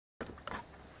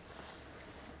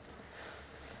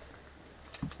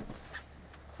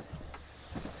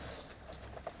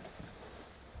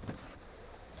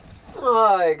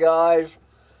Hi guys.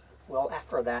 Well,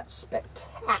 after that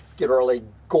spectacularly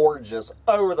gorgeous,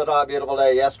 over-the-top beautiful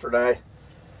day yesterday,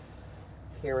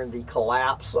 hearing the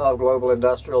collapse of global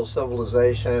industrial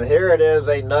civilization, here it is,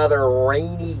 another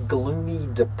rainy, gloomy,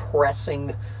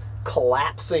 depressing,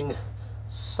 collapsing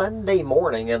Sunday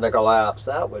morning in the collapse.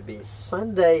 That would be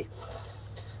Sunday,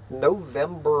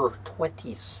 November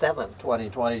 27th,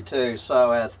 2022.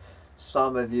 So as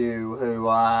some of you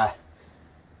who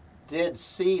did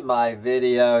see my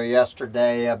video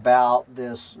yesterday about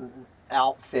this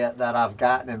outfit that I've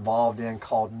gotten involved in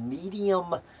called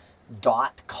Medium.com.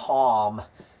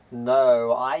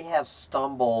 No, I have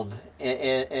stumbled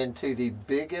into the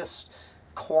biggest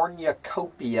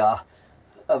cornucopia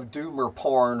of doomer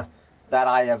porn that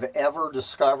I have ever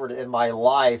discovered in my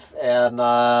life. And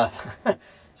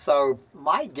so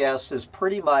my guess is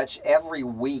pretty much every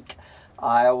week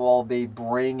I will be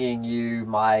bringing you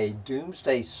my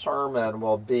Doomsday sermon.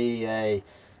 Will be an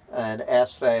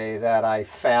essay that I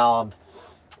found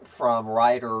from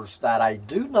writers that I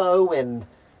do know and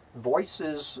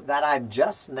voices that I'm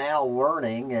just now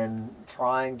learning and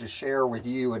trying to share with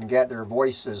you and get their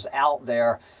voices out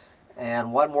there.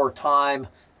 And one more time,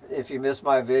 if you missed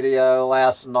my video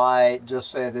last night,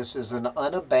 just say this is an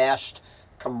unabashed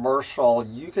commercial.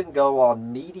 You can go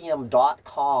on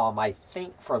medium.com, I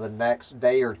think, for the next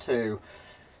day or two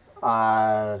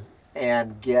and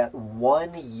get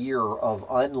 1 year of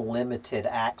unlimited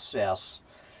access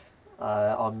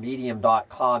on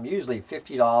medium.com, usually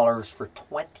 $50 for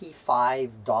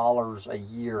 $25 a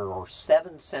year or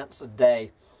 7 cents a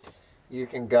day. You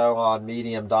can go on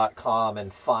medium.com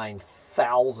and find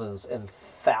thousands and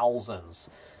thousands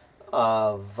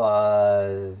of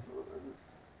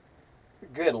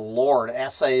good Lord,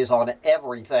 essays on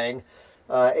everything,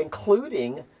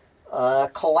 including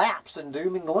collapse and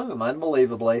doom and gloom,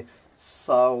 unbelievably.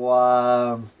 So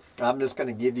I'm just going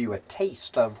to give you a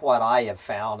taste of what I have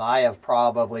found. I have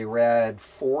probably read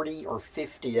 40 or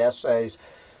 50 essays.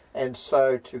 And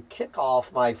so to kick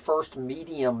off my first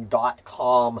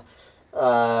medium.com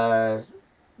Sunday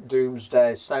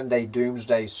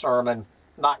Doomsday sermon,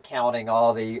 not counting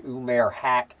all the Umair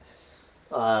hack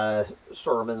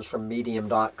sermons from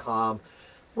medium.com,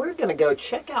 we're going to go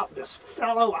check out this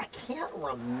fellow. I can't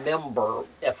remember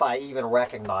if I even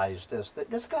recognize this.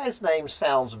 This guy's name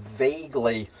sounds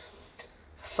vaguely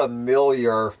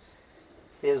familiar.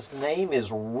 His name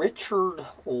is Richard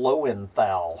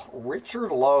Lowenthal.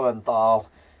 Richard Lowenthal,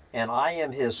 and I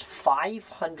am his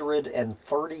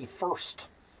 531st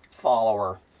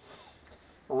follower.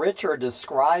 Richard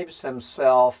describes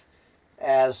himself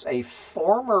as a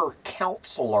former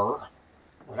counselor,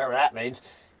 whatever that means,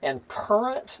 and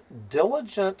current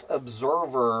diligent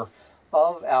observer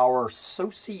of our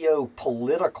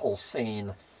socio-political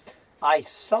scene. I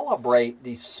celebrate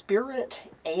the spirit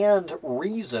and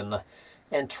reason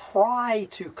and try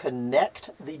to connect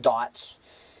the dots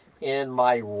in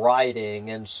my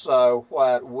writing. And so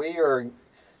what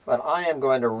I am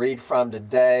going to read from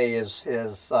today is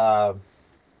his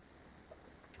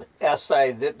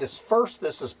essay.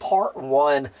 This is part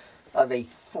one of a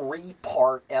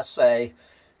 3-part essay.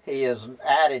 He has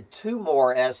added 2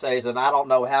 more essays, and I don't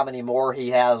know how many more he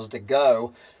has to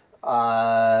go.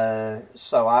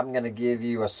 So I'm going to give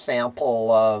you a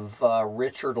sample of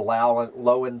Richard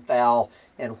Lowenthal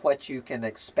and what you can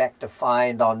expect to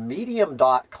find on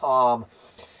medium.com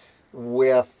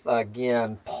with,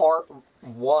 again, part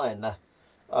 1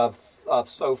 of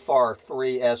so far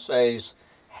 3 essays.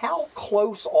 How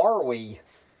close are we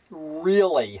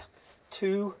really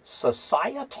to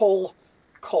societal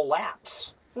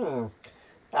collapse?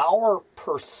 Our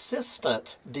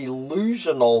persistent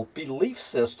delusional belief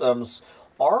systems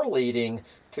are leading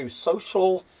to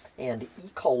social and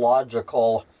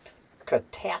ecological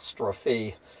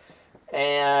catastrophe.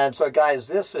 And so, guys,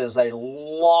 this is a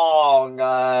long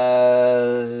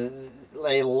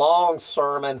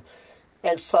sermon.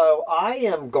 And so I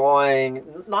am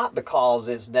going, not because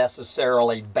it's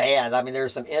necessarily bad. I mean,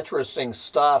 there's some interesting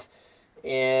stuff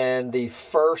in the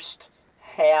first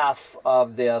half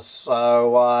of this.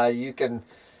 So you can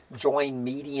join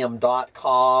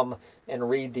medium.com and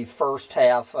read the first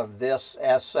half of this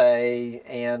essay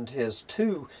and his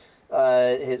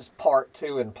part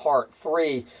 2 and part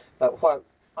 3. But what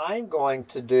I'm going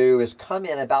to do is come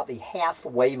in about the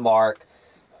halfway mark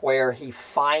where he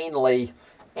finally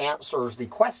answers the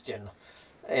question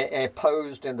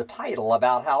posed in the title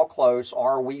about how close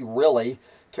are we really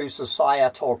to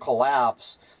societal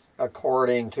collapse,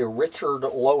 according to Richard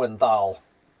Lowenthal.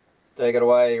 Take it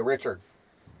away, Richard.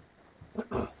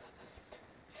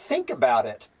 Think about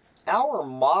it. Our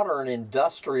modern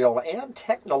industrial and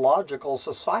technological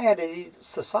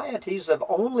societies have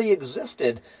only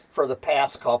existed for the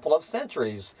past couple of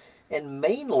centuries, and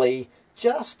mainly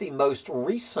just the most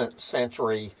recent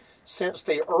century, since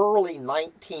the early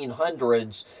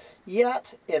 1900s.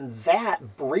 Yet, in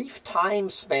that brief time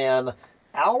span,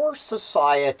 our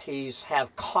societies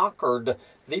have conquered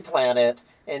the planet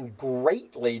and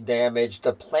greatly damaged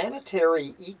the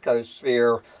planetary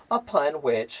ecosphere upon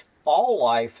which all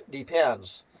life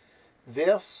depends.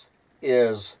 This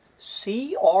is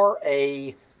crazy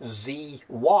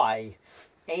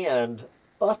and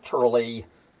utterly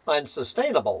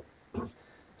unsustainable.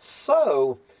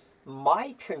 So,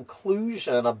 my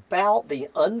conclusion about the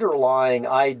underlying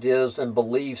ideas and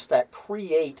beliefs that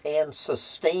create and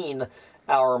sustain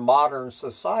our modern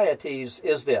societies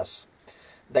is this.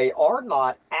 They are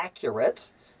not accurate,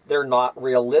 they're not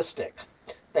realistic.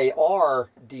 They are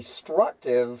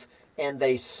destructive, and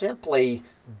they simply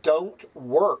don't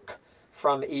work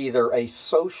from either a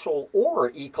social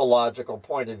or ecological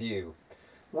point of view.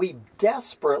 We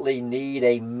desperately need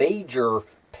a major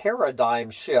paradigm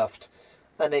shift,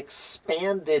 an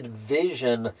expanded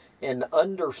vision and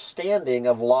understanding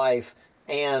of life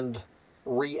and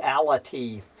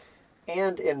reality.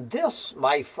 And in this,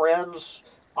 my friends,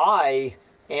 I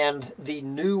and the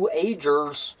New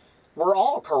Agers were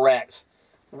all correct.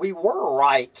 We were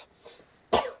right.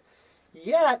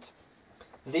 Yet,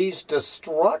 these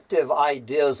destructive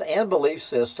ideas and belief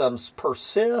systems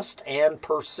persist and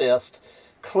persist.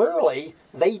 Clearly,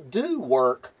 they do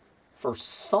work for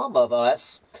some of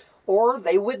us, or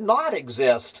they would not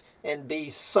exist and be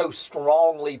so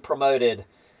strongly promoted.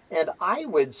 And I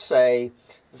would say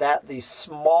that the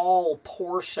small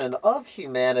portion of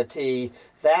humanity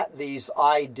that these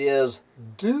ideas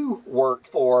do work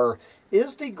for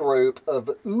is the group of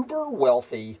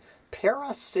uber-wealthy,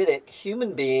 parasitic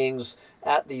human beings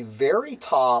at the very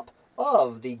top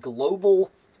of the global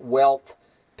wealth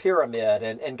pyramid.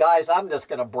 And guys, I'm just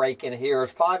going to break in here.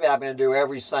 It's probably I'm going to do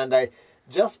every Sunday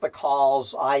just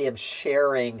because I am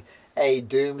sharing a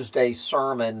Doomsday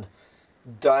sermon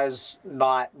does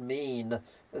not mean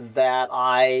that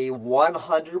I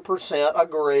 100%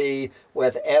 agree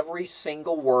with every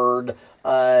single word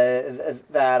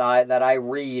that I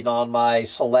read on my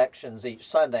selections each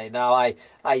Sunday. Now, I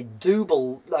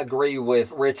do agree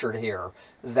with Richard here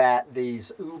that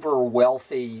these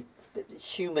uber-wealthy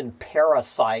human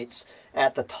parasites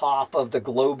at the top of the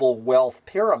global wealth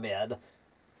pyramid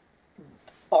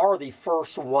are the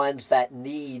first ones that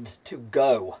need to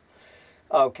go.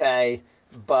 Okay?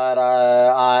 But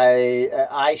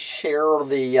I share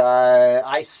the,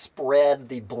 I spread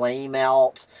the blame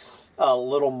out a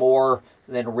little more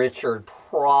than Richard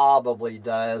probably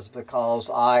does because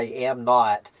I am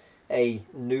not a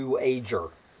New Ager.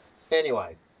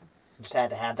 Anyway, just had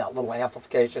to have that little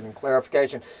amplification and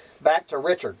clarification. Back to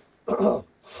Richard.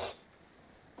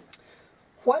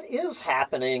 What is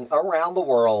happening around the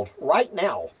world right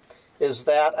now is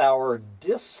that our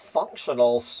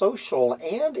dysfunctional social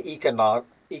and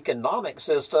economic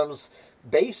systems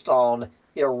based on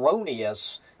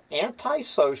erroneous,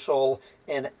 antisocial,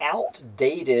 and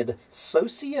outdated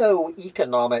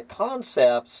socio-economic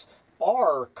concepts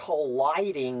are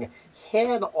colliding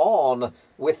head-on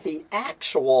with the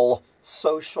actual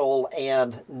social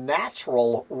and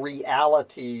natural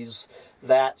realities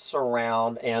that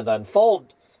surround and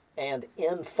unfold and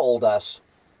enfold us.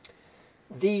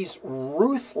 These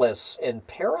ruthless and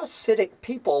parasitic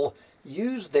people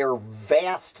use their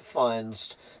vast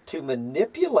funds to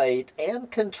manipulate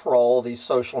and control the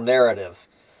social narrative,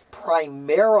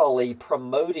 primarily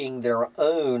promoting their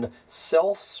own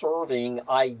self-serving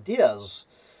ideas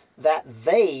that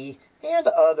they and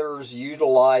others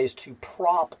utilize to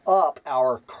prop up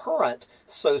our current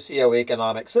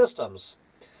socioeconomic systems.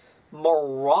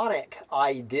 Moronic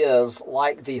ideas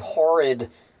like the horrid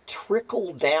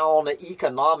trickle-down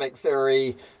economic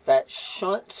theory that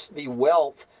shunts the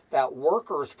wealth that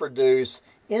workers produce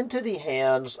into the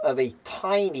hands of a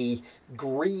tiny,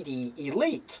 greedy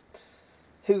elite,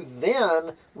 who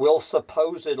then will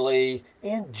supposedly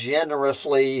and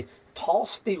generously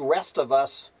toss the rest of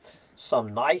us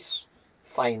some nice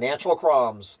financial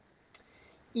crumbs.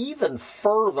 Even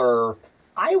further,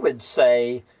 I would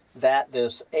say that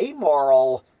this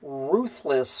amoral,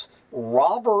 ruthless,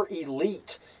 robber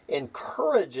elite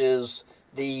encourages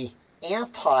the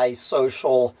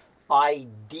antisocial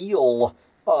ideal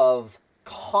of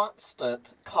constant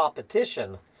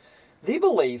competition. The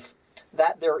belief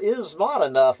that there is not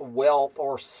enough wealth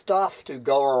or stuff to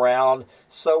go around,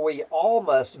 so we all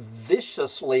must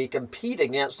viciously compete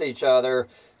against each other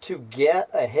to get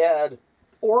ahead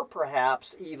or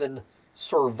perhaps even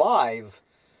survive.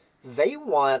 They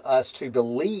want us to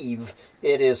believe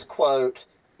it is, quote,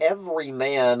 every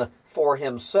man for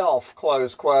himself,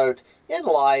 close quote, in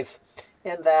life,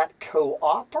 and that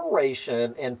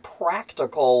cooperation and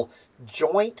practical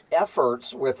joint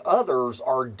efforts with others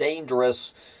are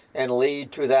dangerous and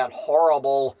lead to that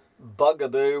horrible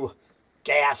bugaboo,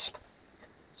 gasp,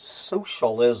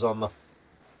 socialism.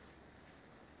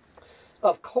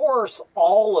 Of course,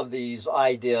 all of these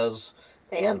ideas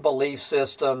and belief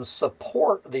systems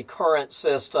support the current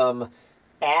system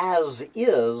as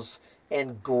is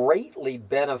and greatly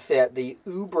benefit the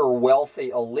uber-wealthy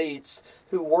elites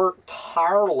who work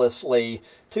tirelessly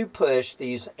to push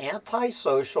these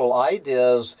antisocial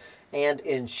ideas and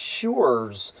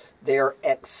ensures their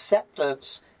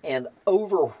acceptance and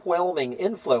overwhelming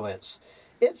influence.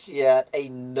 It's yet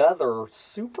another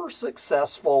super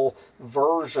successful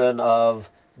version of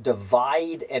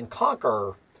divide and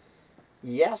conquer.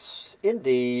 Yes,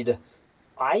 indeed,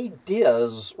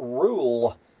 ideas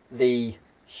rule the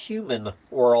human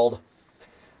world.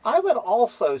 I would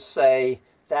also say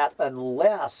that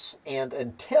unless and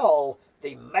until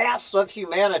the mass of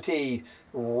humanity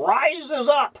rises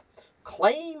up,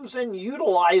 claims and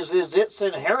utilizes its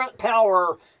inherent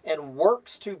power, and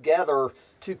works together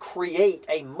to create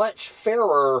a much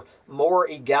fairer, more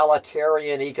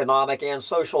egalitarian economic and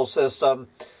social system,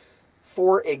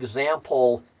 for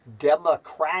example,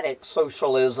 democratic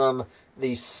socialism,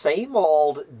 the same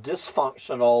old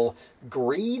dysfunctional,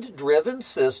 greed-driven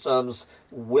systems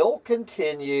will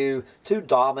continue to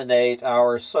dominate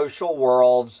our social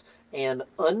worlds and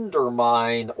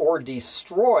undermine or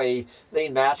destroy the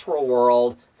natural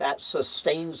world that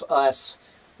sustains us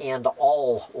and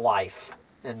all life.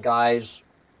 And guys,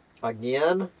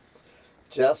 again,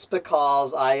 just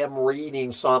because I am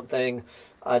reading something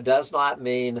does not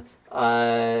mean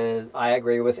I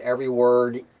agree with every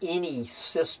word, any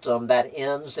system that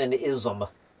ends in ism.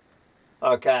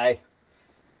 Okay?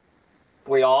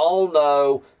 We all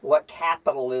know what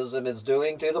capitalism is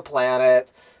doing to the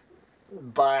planet,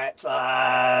 but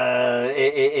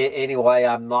anyway,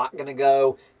 I'm not going to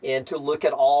go in to look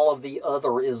at all of the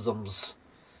other isms.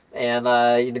 And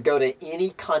go to any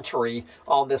country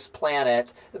on this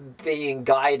planet being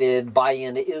guided by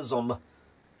an ism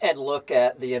and look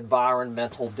at the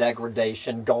environmental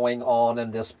degradation going on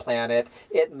in this planet.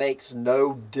 It makes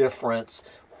no difference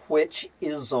which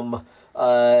ism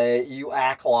you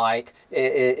act like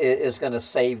is going to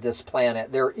save this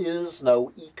planet. There is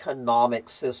no economic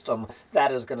system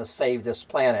that is going to save this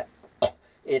planet.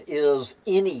 It is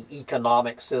any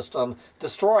economic system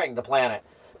destroying the planet.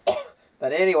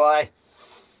 But anyway,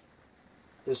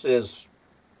 this is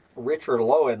Richard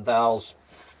Lowenthal's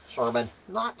sermon,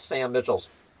 not Sam Mitchell's.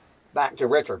 Back to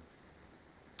Richard.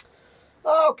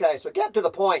 Okay, so get to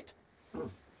the point.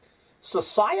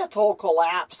 Societal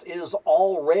collapse is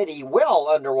already well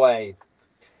underway.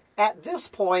 At this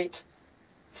point,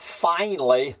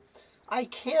 finally, I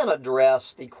can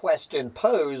address the question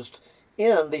posed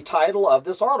in the title of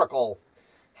this article.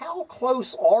 How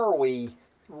close are we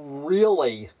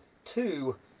really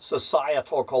to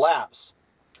societal collapse?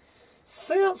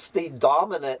 Since the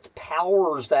dominant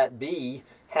powers that be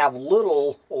have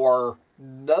little or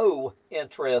no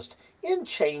interest in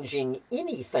changing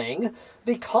anything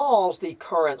because the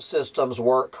current systems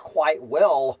work quite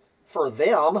well for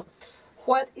them,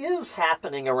 what is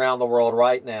happening around the world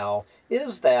right now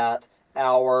is that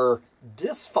our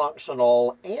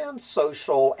dysfunctional and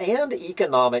social and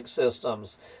economic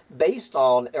systems based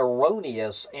on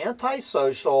erroneous,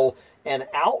 antisocial, and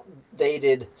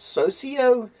outdated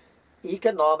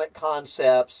socio-economic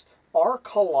concepts are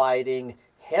colliding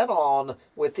head-on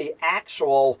with the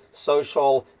actual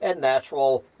social and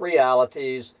natural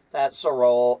realities that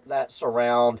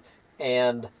surround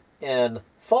and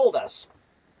enfold us.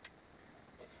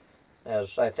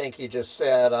 As I think he just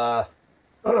said a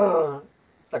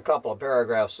couple of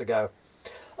paragraphs ago.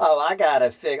 Oh, I gotta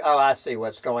figure. Oh, I see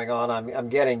what's going on. I'm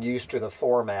getting used to the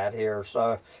format here.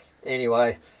 So,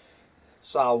 anyway,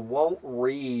 so I won't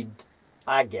read.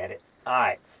 I get it. All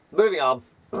right, moving on.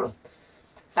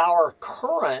 Our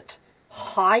current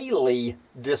highly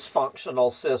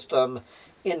dysfunctional system,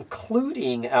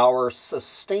 including our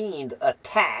sustained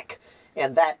attack,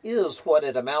 and that is what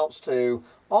it amounts to,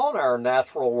 on our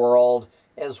natural world,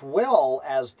 as well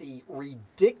as the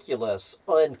ridiculous,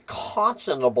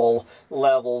 unconscionable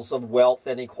levels of wealth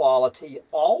inequality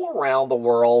all around the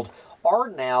world, are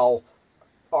now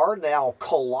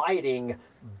colliding,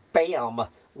 bam,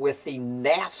 with the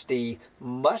nasty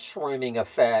mushrooming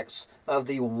effects of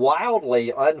the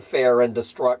wildly unfair and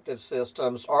destructive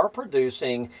systems are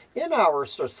producing in our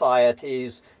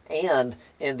societies and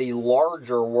in the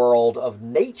larger world of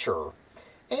nature.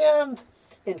 And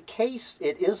in case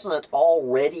it isn't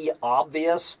already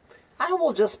obvious, I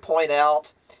will just point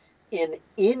out, in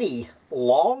any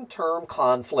long-term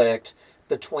conflict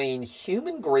between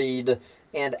human greed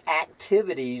and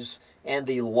activities and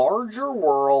the larger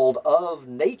world of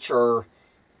nature,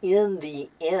 in the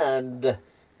end,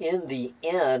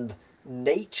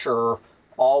 nature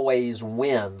always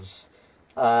wins.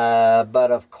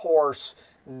 But of course,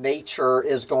 nature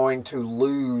is going to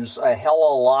lose a hell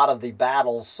of a lot of the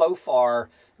battles. So far,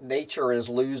 nature is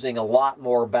losing a lot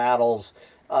more battles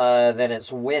than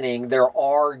it's winning. There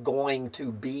are going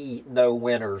to be no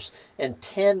winners. In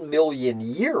 10 million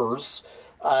years,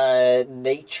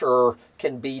 nature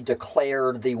can be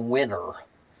declared the winner.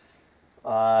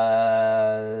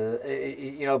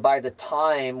 You know, by the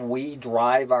time we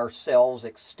drive ourselves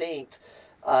extinct,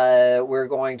 we're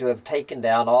going to have taken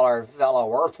down all our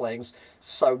fellow Earthlings,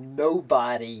 so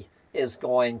nobody is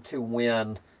going to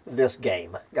win this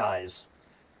game, guys.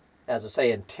 As I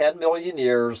say, in 10 million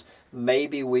years,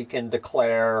 maybe we can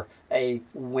declare a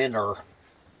winner.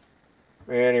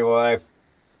 Anyway,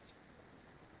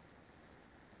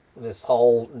 this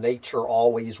whole nature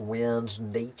always wins,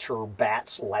 nature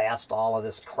bats last, all of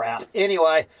this crap.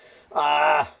 Anyway,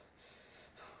 back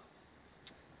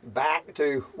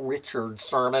to Richard's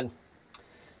sermon.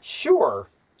 Sure,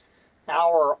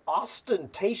 our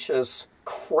ostentatious,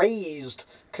 crazed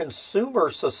consumer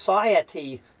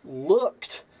society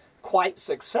looked quite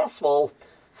successful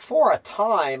for a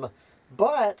time,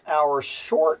 but our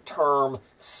short-term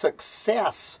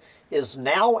success is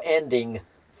now ending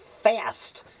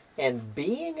fast and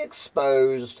being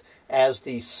exposed as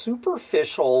the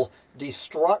superficial,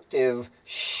 destructive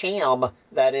sham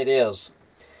that it is.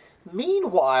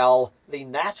 Meanwhile, the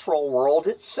natural world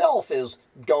itself is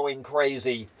going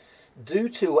crazy due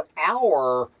to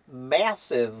our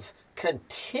massive,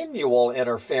 continual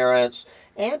interference,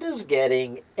 and is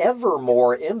getting ever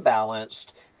more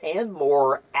imbalanced and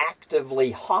more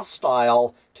actively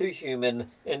hostile to human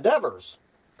endeavors.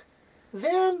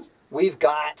 Then we've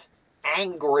got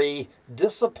angry,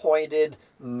 disappointed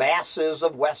masses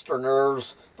of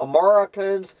Westerners,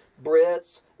 Americans,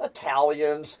 Brits,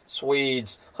 Italians,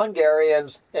 Swedes,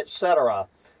 Hungarians, etc.,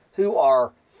 who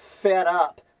are fed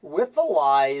up with the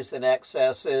lies and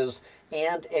excesses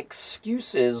and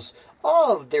excuses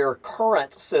of their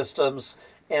current systems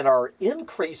and are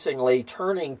increasingly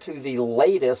turning to the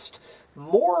latest,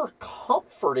 more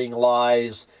comforting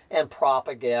lies and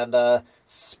propaganda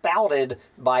spouted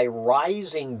by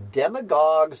rising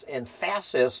demagogues and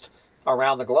fascists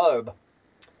around the globe.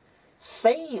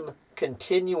 Same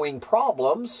continuing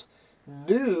problems,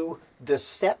 new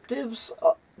deceptive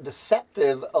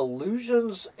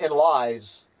illusions and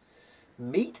lies.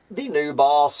 Meet the new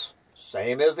boss,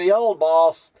 same as the old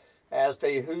boss, as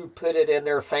the Who put it in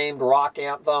their famed rock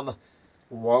anthem,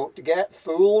 won't get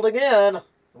fooled again.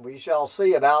 We shall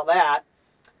see about that.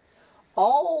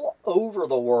 All over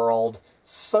the world,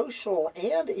 social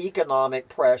and economic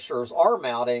pressures are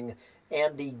mounting,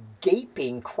 and the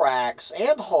gaping cracks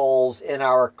and holes in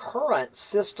our current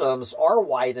systems are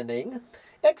widening,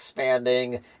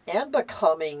 expanding, and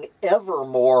becoming ever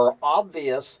more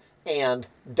obvious and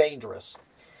dangerous.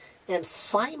 And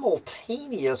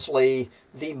simultaneously,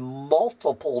 the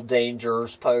multiple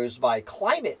dangers posed by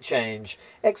climate change,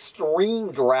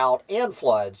 extreme drought and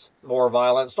floods, more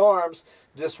violent storms,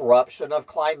 disruption of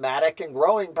climatic and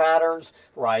growing patterns,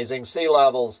 rising sea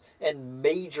levels, and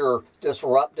major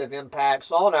disruptive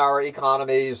impacts on our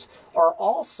economies are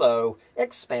also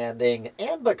expanding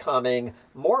and becoming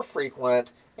more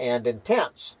frequent and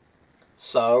intense.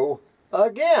 So,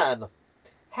 again,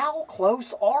 how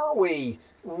close are we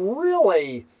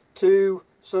really to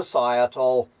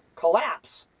societal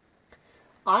collapse?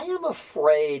 I am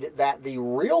afraid that the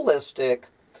realistic,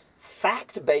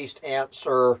 fact-based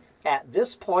answer at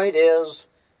this point is,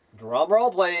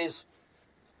 drumroll please,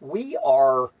 we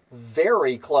are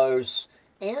very close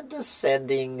and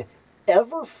descending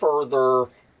ever further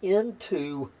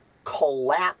into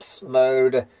collapse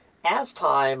mode as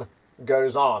time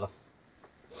goes on.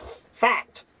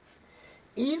 Fact.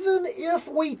 Even if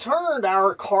we turned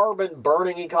our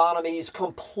carbon-burning economies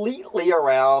completely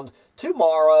around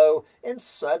tomorrow and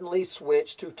suddenly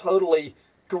switched to totally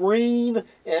green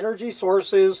energy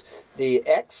sources, the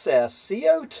excess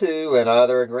CO2 and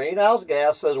other greenhouse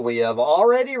gases we have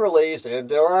already released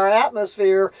into our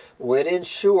atmosphere would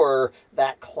ensure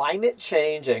that climate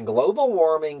change and global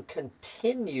warming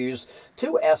continues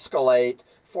to escalate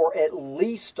for at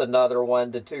least another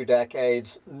 1 to 2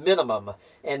 decades minimum.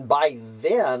 And by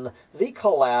then, the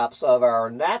collapse of our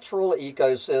natural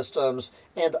ecosystems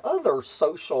and other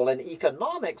social and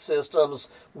economic systems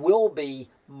will be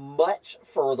much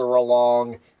further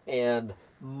along and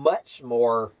much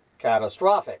more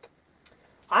catastrophic.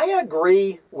 I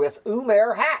agree with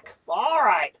Umair Haque. All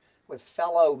right, with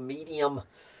fellow Medium.com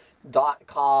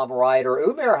writer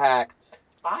Umair Haque.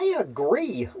 I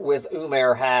agree with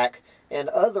Umair Haque and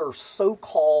other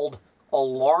so-called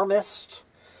alarmists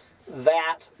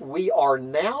that we are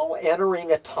now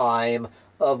entering a time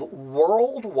of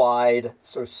worldwide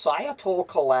societal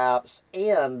collapse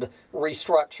and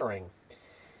restructuring.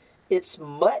 It's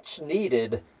much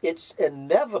needed, it's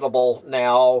inevitable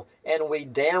now, and we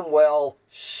damn well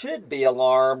should be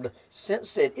alarmed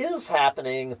since it is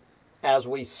happening as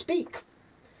we speak.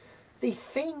 The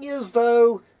thing is,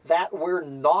 though, that we're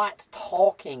not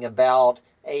talking about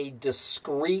a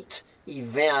discrete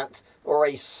event or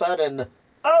a sudden,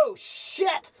 oh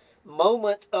shit,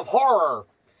 moment of horror,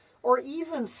 or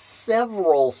even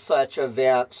several such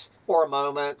events or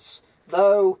moments,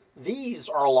 though these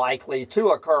are likely to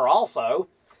occur also.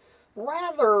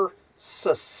 Rather,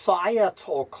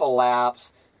 societal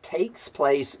collapse takes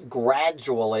place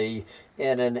gradually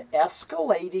in an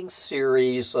escalating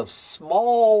series of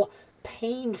small,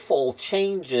 painful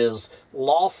changes,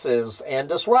 losses, and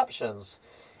disruptions.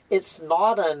 It's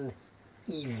not an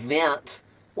event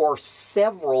or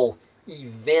several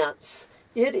events.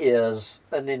 It is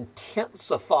an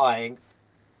intensifying,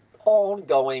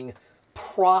 ongoing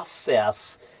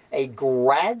process, a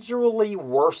gradually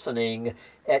worsening,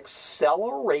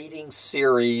 accelerating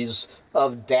series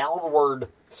of downward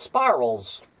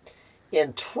spirals.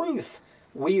 In truth,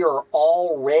 we are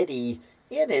already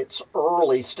in its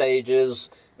early stages,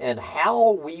 and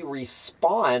how we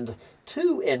respond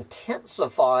to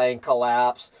intensifying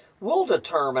collapse will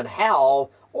determine how,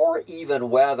 or even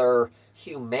whether,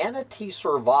 humanity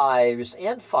survives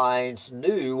and finds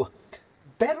new,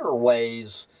 better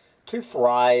ways to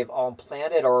thrive on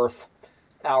planet Earth,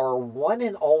 our one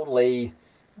and only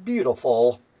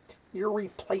beautiful,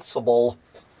 irreplaceable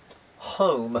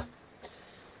home.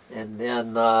 And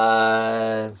then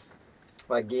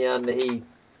again,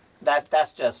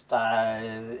 that's just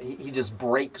he just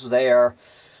breaks there,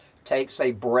 takes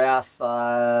a breath,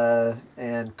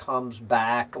 and comes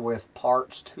back with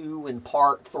parts 2 and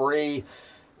part 3.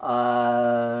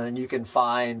 And you can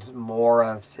find more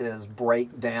of his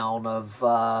breakdown of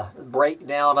the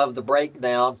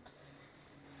breakdown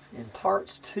in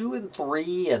parts 2 and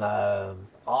 3, and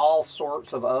all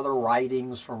sorts of other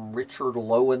writings from Richard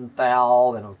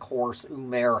Lowenthal, and of course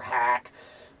Umair Haque,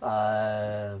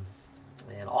 and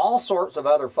all sorts of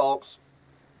other folks.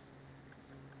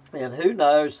 And who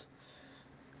knows,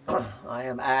 I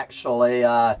am actually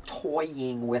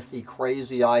toying with the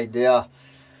crazy idea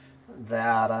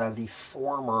that the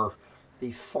former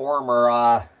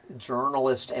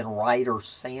journalist and writer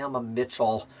Sam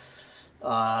Mitchell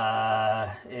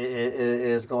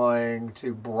is going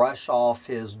to brush off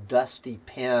his dusty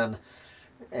pen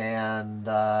and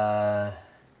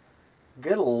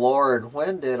good Lord,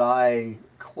 when did I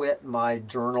quit my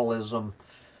journalism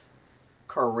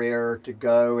career to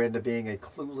go into being a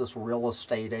clueless real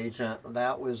estate agent?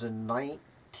 That was in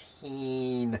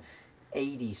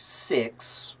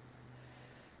 1986.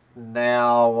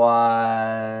 Now,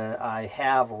 I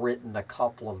have written a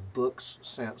couple of books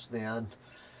since then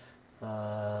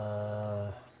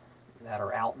that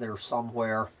are out there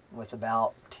somewhere with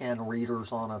about 10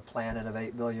 readers on a planet of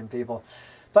 8 billion people.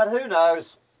 But who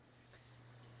knows?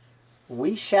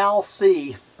 We shall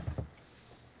see.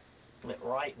 But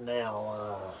right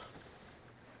now,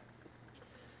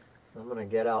 I'm going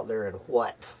to get out there and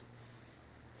what?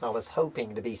 I was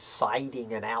hoping to be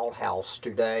siding an outhouse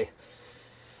today.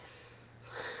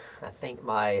 I think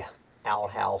my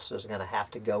outhouse is going to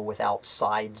have to go without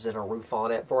sides and a roof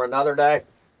on it for another day.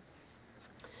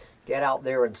 Get out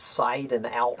there and side an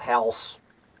outhouse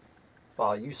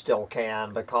while you still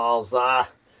can, because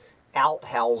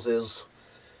outhouses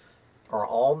are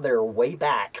on their way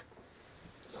back.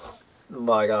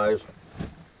 Bye, guys.